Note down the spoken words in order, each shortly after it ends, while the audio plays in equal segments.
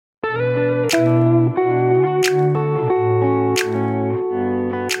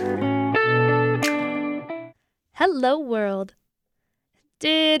Hello, world.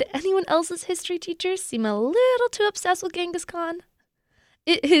 Did anyone else's history teacher seem a little too obsessed with Genghis Khan?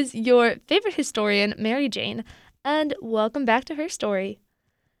 It is your favorite historian, Mary Jane, and welcome back to her story.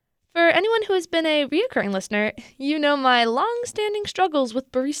 For anyone who has been a reoccurring listener, you know my long-standing struggles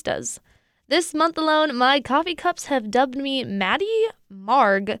with baristas. This month alone, my coffee cups have dubbed me Maddie,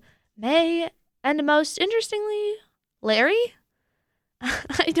 Marg, May, and most interestingly, Larry?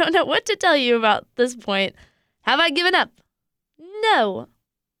 I don't know what to tell you about this point. Have I given up? No.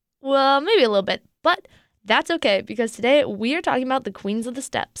 Well, maybe a little bit, but that's okay because today we are talking about the Queens of the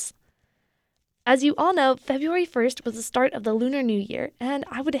Steppes. As you all know, February 1st was the start of the Lunar New Year, and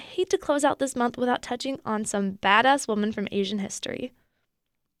I would hate to close out this month without touching on some badass woman from Asian history.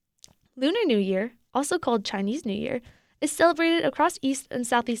 Lunar New Year, also called Chinese New Year, is celebrated across East and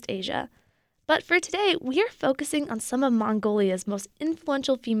Southeast Asia. But for today, we are focusing on some of Mongolia's most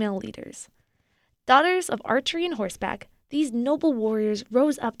influential female leaders. Daughters of archery and horseback, these noble warriors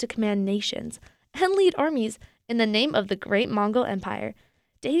rose up to command nations and lead armies in the name of the Great Mongol Empire,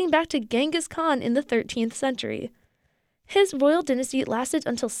 dating back to Genghis Khan in the 13th century. His royal dynasty lasted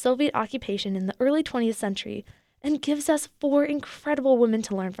until Soviet occupation in the early 20th century and gives us 4 incredible women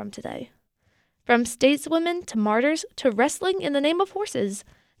to learn from today. From stateswomen to martyrs to wrestling in the name of horses,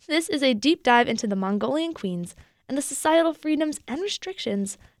 this is a deep dive into the Mongolian queens and the societal freedoms and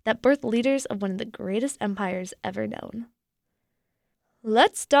restrictions that birthed leaders of one of the greatest empires ever known.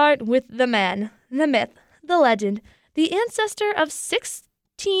 Let's start with the man, the myth, the legend, the ancestor of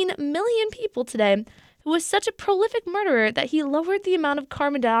 16 million people today, who was such a prolific murderer that he lowered the amount of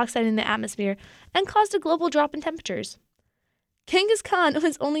carbon dioxide in the atmosphere and caused a global drop in temperatures. Genghis Khan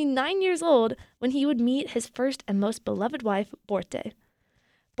was only 9 years old when he would meet his first and most beloved wife, Borte.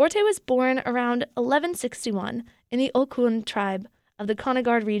 Borte was born around 1161 in the Olkhun tribe of the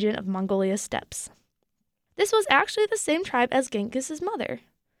Konagard region of Mongolia's steppes. This was actually the same tribe as Genghis' mother.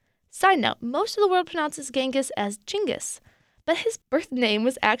 Side note, most of the world pronounces Genghis as Chinggis, but his birth name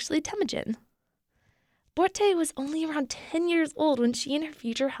was actually Temujin. Borte was only around 10 years old when she and her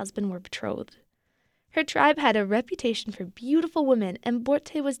future husband were betrothed. Her tribe had a reputation for beautiful women, and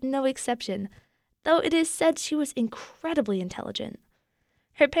Borte was no exception, though it is said she was incredibly intelligent.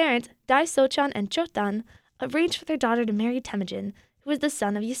 Her parents, Dai Sochan and Chotan, arranged for their daughter to marry Temujin, who was the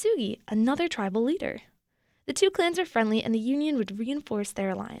son of Yasugi, another tribal leader. The two clans were friendly, and the union would reinforce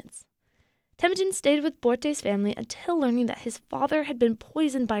their alliance. Temujin stayed with Borte's family until learning that his father had been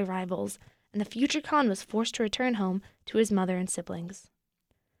poisoned by rivals, and the future Khan was forced to return home to his mother and siblings.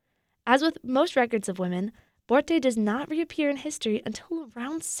 As with most records of women, Borte does not reappear in history until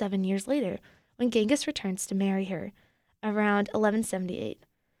around 7 years later, when Genghis returns to marry her, around 1178.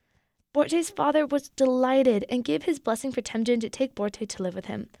 Borte's father was delighted and gave his blessing for Temujin to take Borte to live with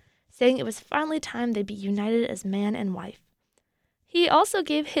him, saying it was finally time they'd be united as man and wife. He also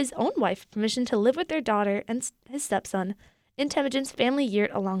gave his own wife permission to live with their daughter and his stepson in Temujin's family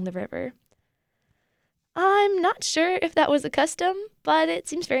yurt along the river. I'm not sure if that was a custom, but it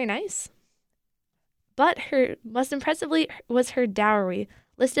seems very nice. But her most impressively was her dowry,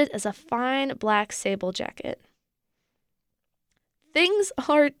 listed as a fine black sable jacket. Things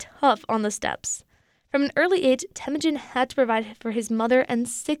are tough on the steppes. From an early age, Temujin had to provide for his mother and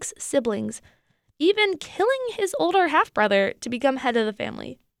 6 siblings, even killing his older half-brother to become head of the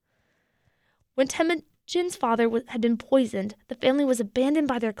family. When Temujin's father had been poisoned, the family was abandoned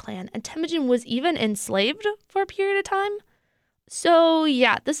by their clan, and Temujin was even enslaved for a period of time. So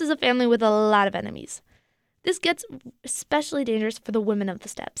yeah, this is a family with a lot of enemies. This gets especially dangerous for the women of the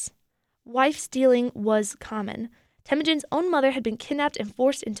steppes. Wife stealing was common. Temujin's own mother had been kidnapped and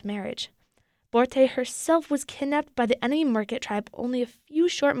forced into marriage. Borte herself was kidnapped by the enemy Merkit tribe only a few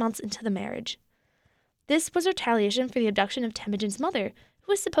short months into the marriage. This was retaliation for the abduction of Temujin's mother,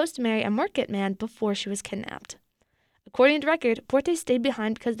 who was supposed to marry a Merkit man before she was kidnapped. According to record, Borte stayed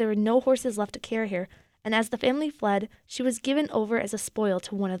behind because there were no horses left to carry her, and as the family fled, she was given over as a spoil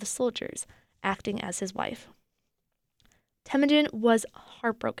to one of the soldiers, acting as his wife. Temujin was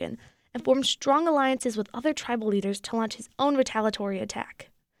heartbroken and formed strong alliances with other tribal leaders to launch his own retaliatory attack.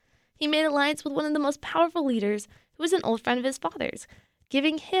 He made alliance with one of the most powerful leaders, who was an old friend of his father's,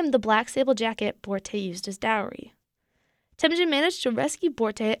 giving him the black sable jacket Borte used as dowry. Temujin managed to rescue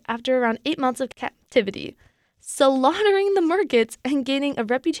Borte after around 8 months of captivity, slaughtering the Merkits and gaining a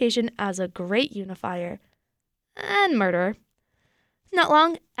reputation as a great unifier and murderer. Not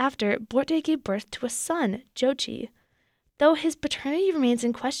long after, Borte gave birth to a son, Jochi. Though his paternity remains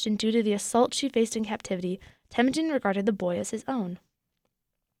in question due to the assault she faced in captivity, Temujin regarded the boy as his own.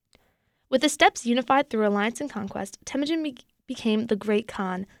 With the steppes unified through alliance and conquest, Temujin became the Great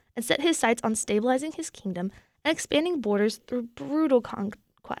Khan and set his sights on stabilizing his kingdom and expanding borders through brutal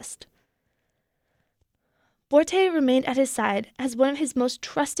conquest. Borte remained at his side as one of his most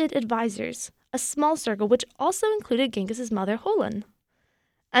trusted advisors, a small circle which also included Genghis's mother, Holon.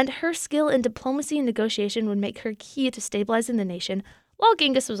 And her skill in diplomacy and negotiation would make her key to stabilizing the nation while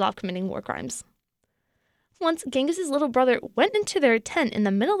Genghis was off committing war crimes. Once, Genghis's little brother went into their tent in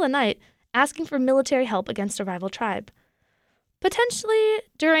the middle of the night asking for military help against a rival tribe. Potentially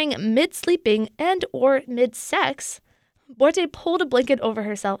during mid-sleeping and or mid-sex, Borte pulled a blanket over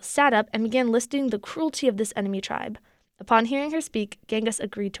herself, sat up, and began listing the cruelty of this enemy tribe. Upon hearing her speak, Genghis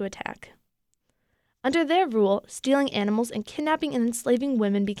agreed to attack. Under their rule, stealing animals and kidnapping and enslaving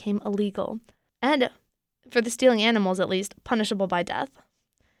women became illegal, and, for the stealing animals at least, punishable by death.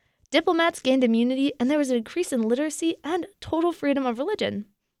 Diplomats gained immunity, and there was an increase in literacy and total freedom of religion.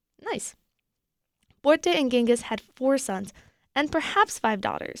 Nice. Borte and Genghis had 4 sons, and perhaps 5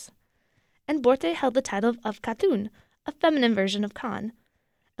 daughters. And Borte held the title of Khatun, a feminine version of Khan,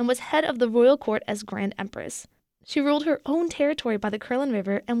 and was head of the royal court as Grand Empress. She ruled her own territory by the Kurlan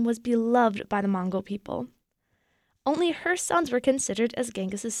River and was beloved by the Mongol people. Only her sons were considered as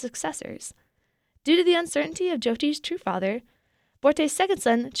Genghis's successors. Due to the uncertainty of Jochi's true father, Borte's second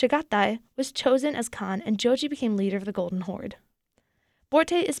son, Chagatai, was chosen as Khan, and Jochi became leader of the Golden Horde.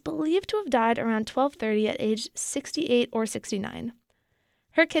 Borte is believed to have died around 1230 at age 68 or 69.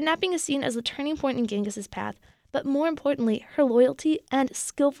 Her kidnapping is seen as a turning point in Genghis's path, but more importantly, her loyalty and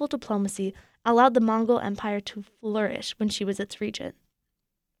skillful diplomacy allowed the Mongol Empire to flourish when she was its regent.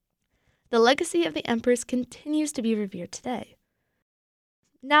 The legacy of the empress continues to be revered today.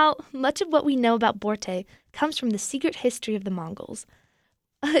 Now, much of what we know about Borte comes from the secret history of the Mongols,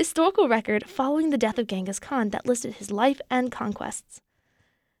 a historical record following the death of Genghis Khan that listed his life and conquests.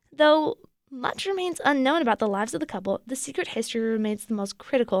 Though much remains unknown about the lives of the couple, the secret history remains the most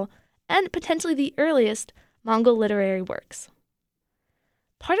critical and potentially the earliest Mongol literary works.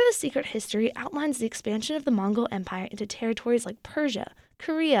 Part of the secret history outlines the expansion of the Mongol Empire into territories like Persia,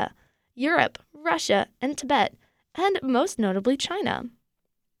 Korea, Europe, Russia, and Tibet, and most notably China.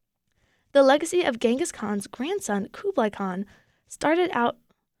 The legacy of Genghis Khan's grandson, Kublai Khan, started out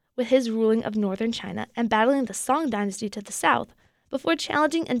with his ruling of northern China and battling the Song dynasty to the south, before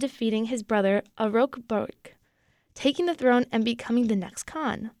challenging and defeating his brother Uruk-Burk, taking the throne and becoming the next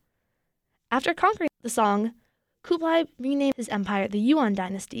Khan. After conquering the Song, Kublai renamed his empire the Yuan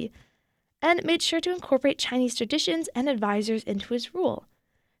dynasty and made sure to incorporate Chinese traditions and advisors into his rule.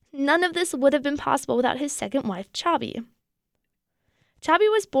 None of this would have been possible without his second wife, Chabi. Chabi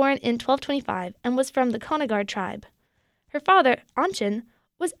was born in 1225 and was from the Konagar tribe. Her father, Anshin,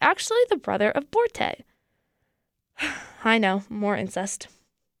 was actually the brother of Borte. I know, more incest.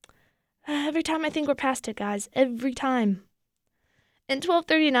 Every time I think we're past it, guys. Every time. In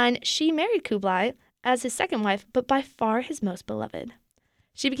 1239, she married Kublai as his second wife, but by far his most beloved.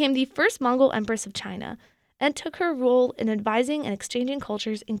 She became the first Mongol empress of China and took her role in advising and exchanging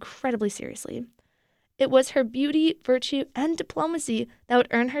cultures incredibly seriously. It was her beauty, virtue, and diplomacy that would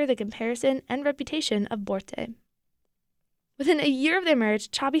earn her the comparison and reputation of Borte. Within a year of their marriage,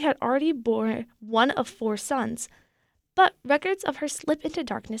 Chabi had already borne one of 4 sons, but records of her slip into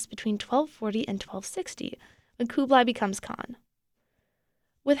darkness between 1240 and 1260, when Kublai becomes Khan.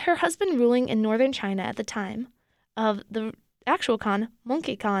 With her husband ruling in northern China at the time of the actual Khan,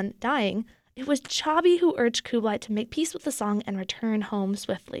 Möngke Khan, dying, it was Chabi who urged Kublai to make peace with the Song and return home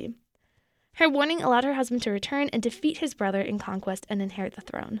swiftly. Her warning allowed her husband to return and defeat his brother in conquest and inherit the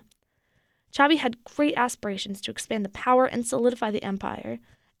throne. Chabi had great aspirations to expand the power and solidify the empire,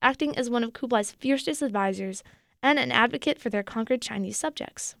 acting as one of Kublai's fiercest advisors and an advocate for their conquered Chinese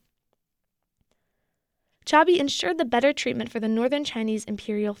subjects. Chabi ensured the better treatment for the northern Chinese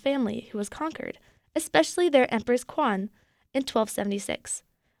imperial family who was conquered, especially their Empress Quan, in 1276.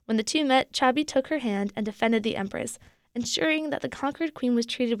 When the two met, Chabi took her hand and defended the empress, ensuring that the conquered queen was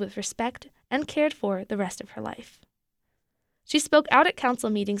treated with respect and cared for the rest of her life. She spoke out at council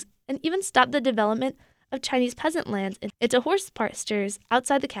meetings and even stopped the development of Chinese peasant lands into horse pastures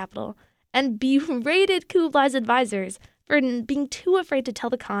outside the capital, and berated Kublai's advisors for being too afraid to tell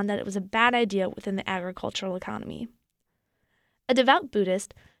the Khan that it was a bad idea within the agricultural economy. A devout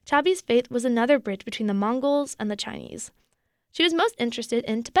Buddhist, Chabi's faith was another bridge between the Mongols and the Chinese. She was most interested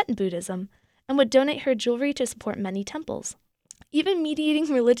in Tibetan Buddhism and would donate her jewelry to support many temples, even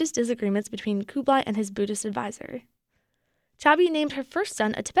mediating religious disagreements between Kublai and his Buddhist advisor. Chabi named her first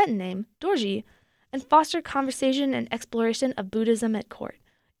son a Tibetan name, Dorji, and fostered conversation and exploration of Buddhism at court,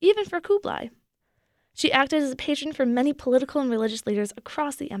 even for Kublai. She acted as a patron for many political and religious leaders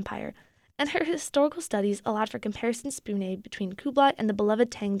across the empire, and her historical studies allowed for comparisons to be made between Kublai and the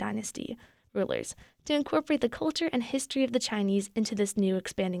beloved Tang dynasty, rulers to incorporate the culture and history of the Chinese into this new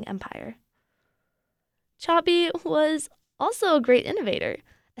expanding empire. Chabi was also a great innovator,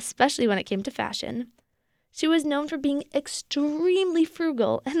 especially when it came to fashion. She was known for being extremely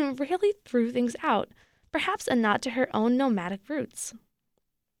frugal and rarely threw things out, perhaps a nod to her own nomadic roots.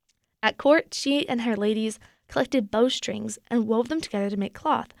 At court, she and her ladies collected bowstrings and wove them together to make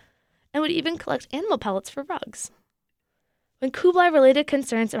cloth, and would even collect animal pellets for rugs. When Kublai related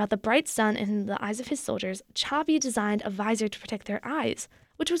concerns about the bright sun in the eyes of his soldiers, Chabi designed a visor to protect their eyes,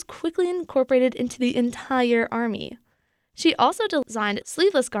 which was quickly incorporated into the entire army. She also designed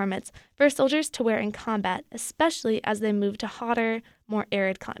sleeveless garments for soldiers to wear in combat, especially as they moved to hotter, more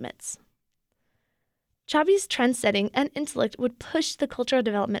arid climates. Chabi's trend-setting and intellect would push the cultural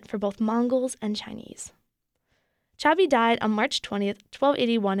development for both Mongols and Chinese. Chabi died on March 20th,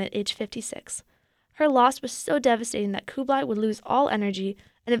 1281 at age 56. Her loss was so devastating that Kublai would lose all energy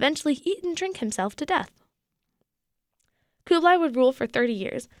and eventually eat and drink himself to death. Kublai would rule for 30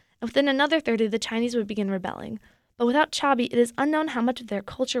 years, and within another 30 the Chinese would begin rebelling, but without Chabi it is unknown how much of their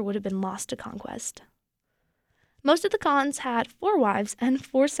culture would have been lost to conquest. Most of the Khans had 4 wives and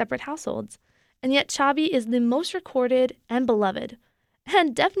 4 separate households, and yet Chabi is the most recorded and beloved,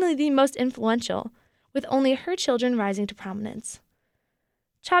 and definitely the most influential, with only her children rising to prominence.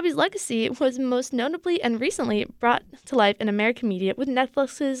 Chabi's legacy was most notably and recently brought to life in American media with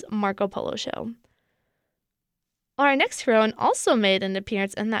Netflix's Marco Polo show. Our next heroine also made an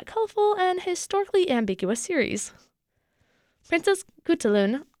appearance in that colorful and historically ambiguous series. Princess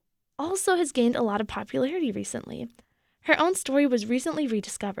Kutalun also has gained a lot of popularity recently. Her own story was recently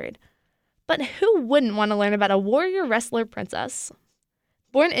rediscovered. But who wouldn't want to learn about a warrior wrestler princess?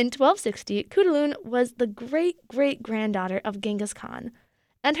 Born in 1260, Kutalun was the great-great-granddaughter of Genghis Khan,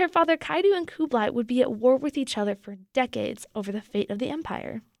 and her father Kaidu and Kublai would be at war with each other for decades over the fate of the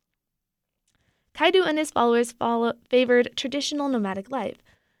empire. Kaidu and his followers favored traditional nomadic life,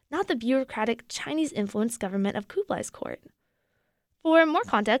 not the bureaucratic Chinese-influenced government of Kublai's court. For more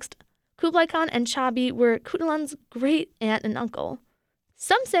context, Kublai Khan and Chabi were Kutalun's great-aunt and uncle.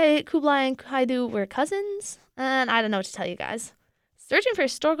 Some say Kublai and Kaidu were cousins, and I don't know what to tell you guys. Searching for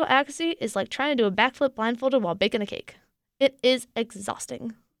historical accuracy is like trying to do a backflip blindfolded while baking a cake. It is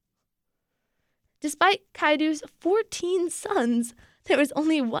exhausting. Despite Kaidu's 14 sons, there was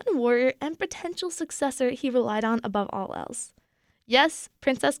only one warrior and potential successor he relied on above all else. Yes,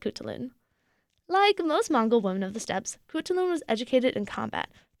 Princess Kutalun. Like most Mongol women of the steppes, Kutalun was educated in combat,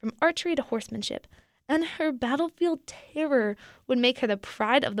 from archery to horsemanship, and her battlefield terror would make her the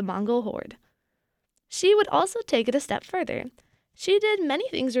pride of the Mongol horde. She would also take it a step further. She did many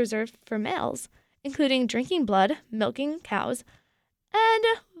things reserved for males, including drinking blood, milking cows, and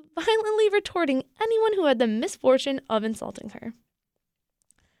violently retorting anyone who had the misfortune of insulting her.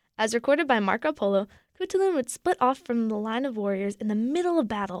 As recorded by Marco Polo, Kutalun would split off from the line of warriors in the middle of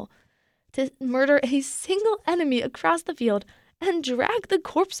battle to murder a single enemy across the field and drag the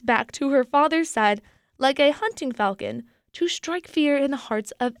corpse back to her father's side like a hunting falcon to strike fear in the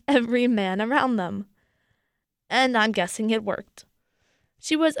hearts of every man around them. And I'm guessing it worked.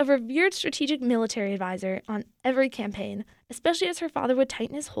 She was a revered strategic military advisor on every campaign, especially as her father would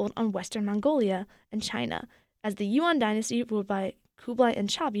tighten his hold on Western Mongolia and China as the Yuan dynasty ruled by Kublai and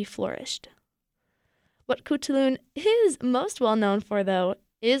Chabi flourished. What Kutalun is most well known for, though,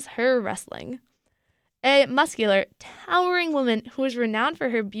 is her wrestling. A muscular, towering woman who was renowned for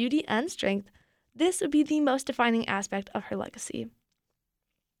her beauty and strength, this would be the most defining aspect of her legacy.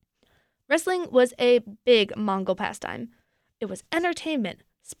 Wrestling was a big Mongol pastime. It was entertainment,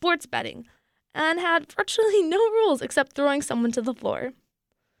 sports betting, and had virtually no rules except throwing someone to the floor.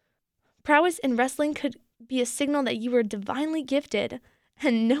 Prowess in wrestling could be a signal that you were divinely gifted,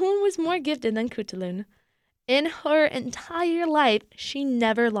 and no one was more gifted than Kutalun. In her entire life, she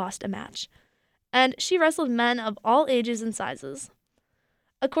never lost a match, and she wrestled men of all ages and sizes.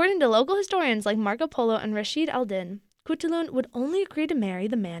 According to local historians like Marco Polo and Rashid al-Din, Kutalun would only agree to marry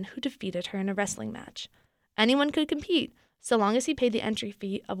the man who defeated her in a wrestling match. Anyone could compete, so long as he paid the entry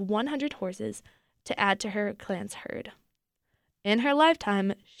fee of 100 horses to add to her clan's herd. In her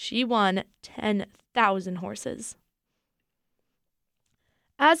lifetime, she won 10,000 horses.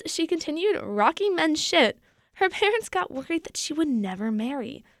 As she continued rocking men's shit, her parents got worried that she would never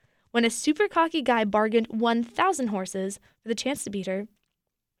marry. When a super cocky guy bargained 1,000 horses for the chance to beat her,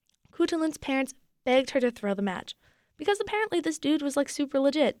 Kutalun's parents begged her to throw the match, because apparently this dude was like super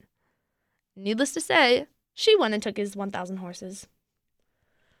legit. Needless to say, she went and took his 1,000 horses.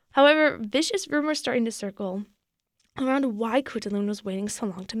 However, vicious rumors starting to circle around why Kutalun was waiting so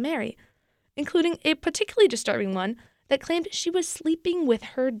long to marry, including a particularly disturbing one that claimed she was sleeping with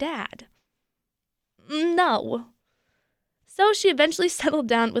her dad. No. So she eventually settled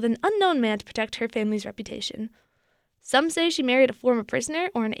down with an unknown man to protect her family's reputation. Some say she married a former prisoner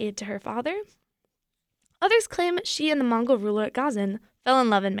or an aide to her father. Others claim she and the Mongol ruler Ghazan fell in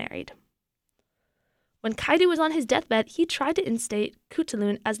love and married. When Kaidu was on his deathbed, he tried to instate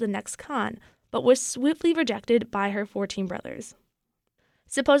Kutalun as the next Khan, but was swiftly rejected by her 14 brothers.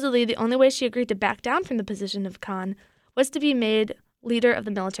 Supposedly, the only way she agreed to back down from the position of Khan was to be made leader of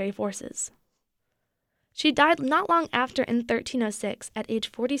the military forces. She died not long after in 1306 at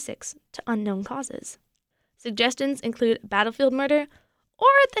age 46 to unknown causes. Suggestions include battlefield murder or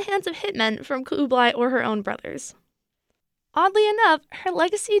at the hands of hitmen from Kublai or her own brothers. Oddly enough, her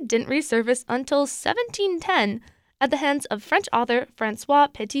legacy didn't resurface until 1710 at the hands of French author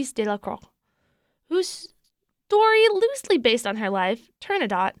François Pétis de la Croix, whose story, loosely based on her life,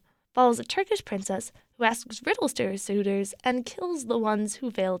 Turandot, follows a Turkish princess who asks riddles to her suitors and kills the ones who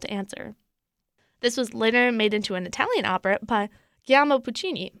fail to answer. This was later made into an Italian opera by Giacomo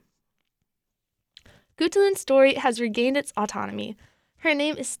Puccini. Kutalun's story has regained its autonomy. Her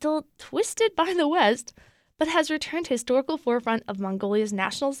name is still twisted by the West, but has returned to historical forefront of Mongolia's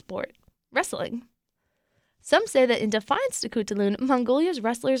national sport, wrestling. Some say that in defiance to Kutalun, Mongolia's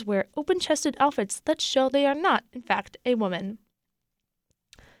wrestlers wear open-chested outfits that show they are not, in fact, a woman.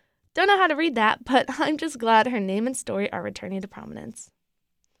 Don't know how to read that, but I'm just glad her name and story are returning to prominence.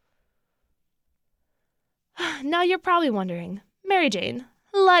 Now you're probably wondering, Mary Jane,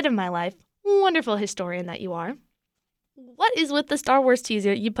 light of my life, wonderful historian that you are, what is with the Star Wars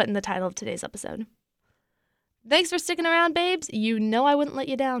teaser you put in the title of today's episode? Thanks for sticking around, babes. You know I wouldn't let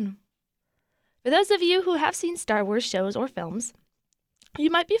you down. For those of you who have seen Star Wars shows or films,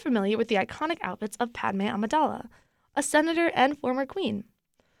 you might be familiar with the iconic outfits of Padme Amidala, a senator and former queen.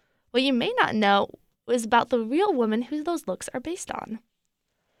 What you may not know is about the real woman who those looks are based on.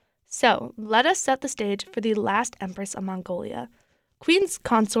 So, let us set the stage for the last empress of Mongolia, Queen's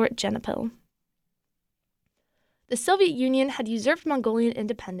consort Genapil. The Soviet Union had usurped Mongolian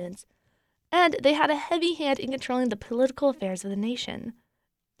independence, and they had a heavy hand in controlling the political affairs of the nation.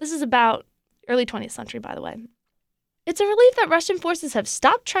 This is about early 20th century, by the way. It's a relief that Russian forces have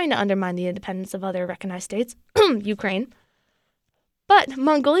stopped trying to undermine the independence of other recognized states, Ukraine. But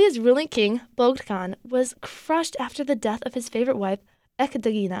Mongolia's ruling king, Bogd Khan, was crushed after the death of his favorite wife,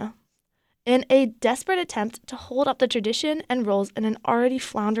 Ekaterinina, in a desperate attempt to hold up the tradition and roles in an already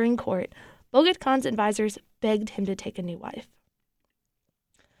floundering court. Bogd Khan's advisors begged him to take a new wife.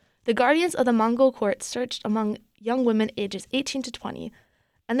 The guardians of the Mongol court searched among young women ages 18 to 20,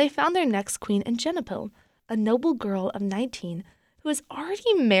 and they found their next queen in Genapil, a noble girl of 19 who was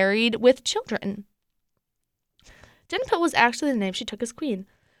already married with children. Genapil was actually the name she took as queen.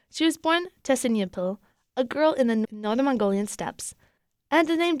 She was born Tesinyapil, a girl in the northern Mongolian steppes, and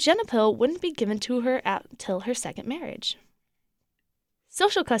the name Genapil wouldn't be given to her until her second marriage.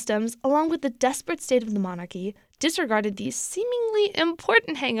 Social customs, along with the desperate state of the monarchy, disregarded these seemingly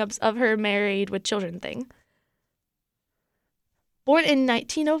important hang-ups of her married with children thing. Born in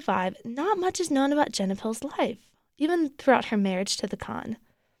 1905, not much is known about Genapil's life, even throughout her marriage to the Khan.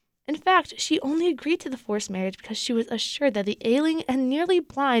 In fact, she only agreed to the forced marriage because she was assured that the ailing and nearly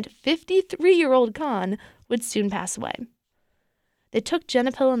blind 53-year-old Khan would soon pass away. They took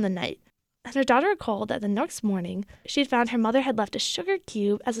Genapil in the night, and her daughter recalled that the next morning she had found her mother had left a sugar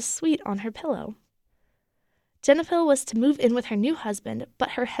cube as a sweet on her pillow. Genapil was to move in with her new husband,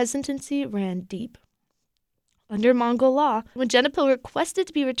 but her hesitancy ran deep. Under Mongol law, when Genapil requested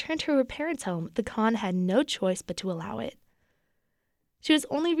to be returned to her parents' home, the Khan had no choice but to allow it. She was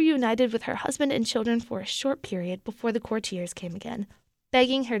only reunited with her husband and children for a short period before the courtiers came again,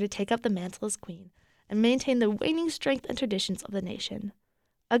 begging her to take up the mantle as queen and maintain the waning strength and traditions of the nation.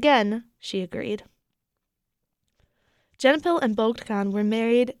 Again, she agreed. Genapil and Bogd Khan were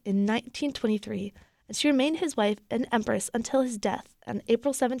married in 1923, and she remained his wife and empress until his death on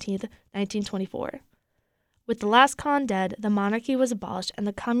April 17, 1924. With the last Khan dead, the monarchy was abolished and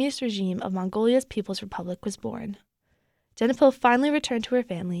the communist regime of Mongolia's People's Republic was born. Genapil finally returned to her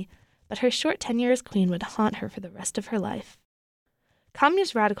family, but her short tenure as queen would haunt her for the rest of her life.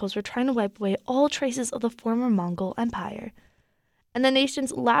 Communist radicals were trying to wipe away all traces of the former Mongol Empire, and the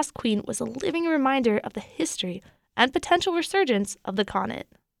nation's last queen was a living reminder of the history and potential resurgence of the Khanate.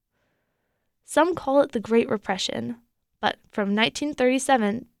 Some call it the Great Repression, but from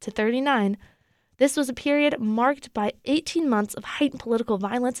 1937 to 39, this was a period marked by 18 months of heightened political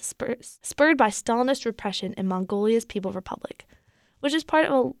violence spurred by Stalinist repression in Mongolia's People's Republic, which is part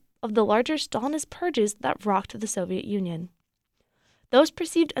of the larger Stalinist purges that rocked the Soviet Union. Those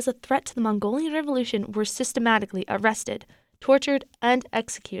perceived as a threat to the Mongolian Revolution were systematically arrested, tortured, and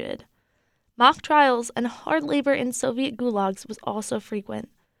executed. Mock trials and hard labor in Soviet gulags was also frequent.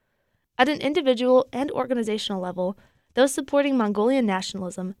 At an individual and organizational level, those supporting Mongolian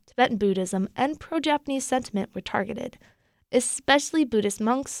nationalism, Tibetan Buddhism, and pro-Japanese sentiment were targeted, especially Buddhist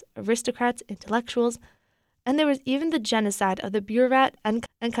monks, aristocrats, intellectuals, and there was even the genocide of the Buryat and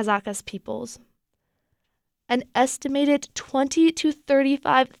Kazakhs peoples. An estimated 20 to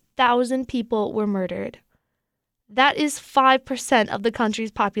 35,000 people were murdered. That is 5% of the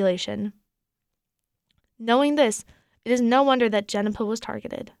country's population. Knowing this, it is no wonder that Genpil was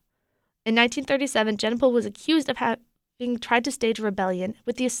targeted. In 1937, Genpil was accused of having tried to stage a rebellion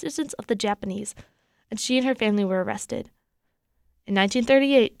with the assistance of the Japanese, and she and her family were arrested. In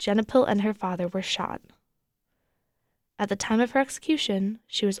 1938, Genpil and her father were shot. At the time of her execution,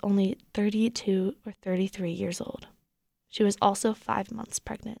 she was only 32 or 33 years old. She was also 5 months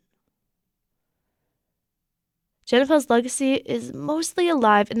pregnant. Genpil's legacy is mostly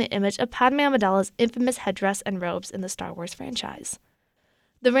alive in the image of Padme Amidala's infamous headdress and robes in the Star Wars franchise.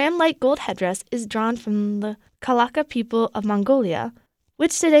 The ram-like gold headdress is drawn from the Kalaka people of Mongolia,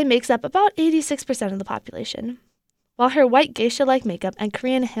 which today makes up about 86% of the population, while her white geisha-like makeup and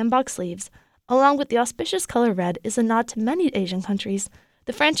Korean hanbok sleeves, along with the auspicious color red, is a nod to many Asian countries.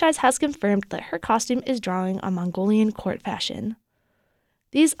 The franchise has confirmed that her costume is drawing on Mongolian court fashion.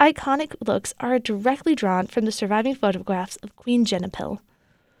 These iconic looks are directly drawn from the surviving photographs of Queen Genpil.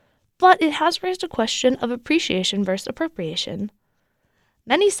 But it has raised a question of appreciation versus appropriation.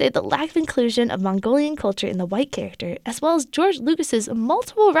 Many say the lack of inclusion of Mongolian culture in the white character, as well as George Lucas's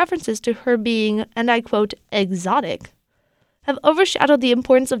multiple references to her being, and I quote, exotic, have overshadowed the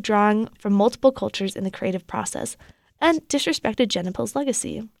importance of drawing from multiple cultures in the creative process and disrespected Genpil's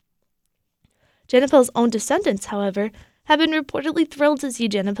legacy. Genpil's own descendants, however, have been reportedly thrilled to see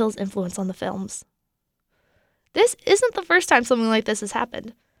Genpil's influence on the films. This isn't the first time something like this has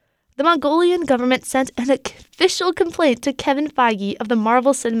happened. The Mongolian government sent an official complaint to Kevin Feige of the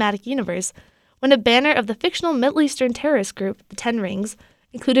Marvel Cinematic Universe when a banner of the fictional Middle Eastern terrorist group, the Ten Rings,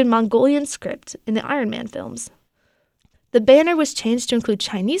 included Mongolian script in the Iron Man films. The banner was changed to include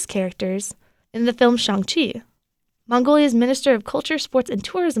Chinese characters in the film Shang-Chi. Mongolia's Minister of Culture, Sports, and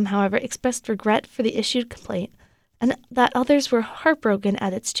Tourism, however, expressed regret for the issued complaint and that others were heartbroken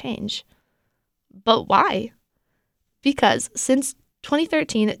at its change. But why? Because since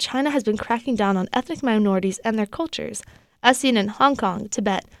 2013, China has been cracking down on ethnic minorities and their cultures, as seen in Hong Kong,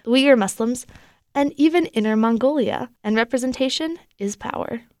 Tibet, the Uyghur Muslims, and even Inner Mongolia, and representation is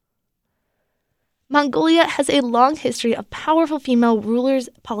power. Mongolia has a long history of powerful female rulers,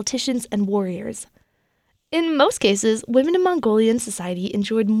 politicians, and warriors. In most cases, women in Mongolian society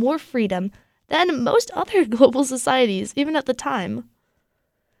enjoyed more freedom than most other global societies, even at the time.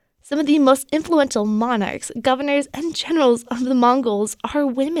 Some of the most influential monarchs, governors, and generals of the Mongols are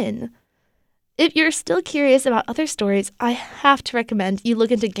women. If you're still curious about other stories, I have to recommend you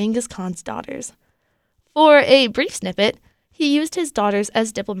look into Genghis Khan's daughters. For a brief snippet, he used his daughters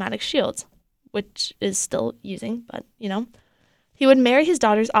as diplomatic shields, which is still using, but, He would marry his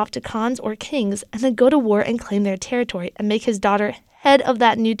daughters off to khans or kings and then go to war and claim their territory and make his daughter head of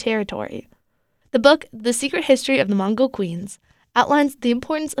that new territory. The book, The Secret History of the Mongol Queens, outlines the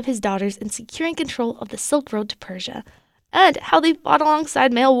importance of his daughters in securing control of the Silk Road to Persia and how they fought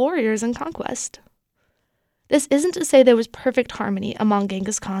alongside male warriors in conquest. This isn't to say there was perfect harmony among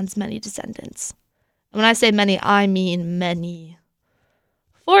Genghis Khan's many descendants. And when I say many, I mean many.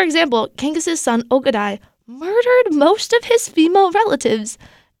 For example, Genghis' son Ogadai murdered most of his female relatives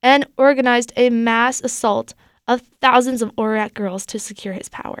and organized a mass assault of thousands of Oirat girls to secure his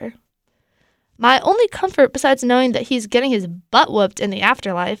power. My only comfort, besides knowing that he's getting his butt whooped in the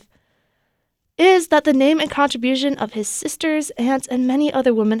afterlife, is that the name and contribution of his sisters, aunts, and many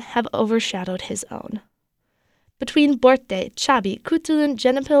other women have overshadowed his own. Between Borte, Chabi, Kutulun,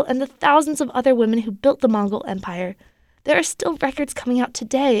 Genpil, and the thousands of other women who built the Mongol Empire, there are still records coming out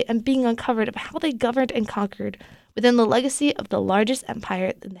today and being uncovered of how they governed and conquered within the legacy of the largest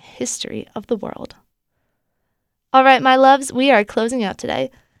empire in the history of the world. All right, my loves, we are closing out today.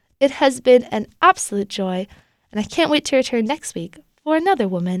 It has been an absolute joy, and I can't wait to return next week for another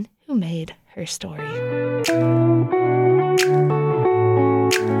woman who made her story.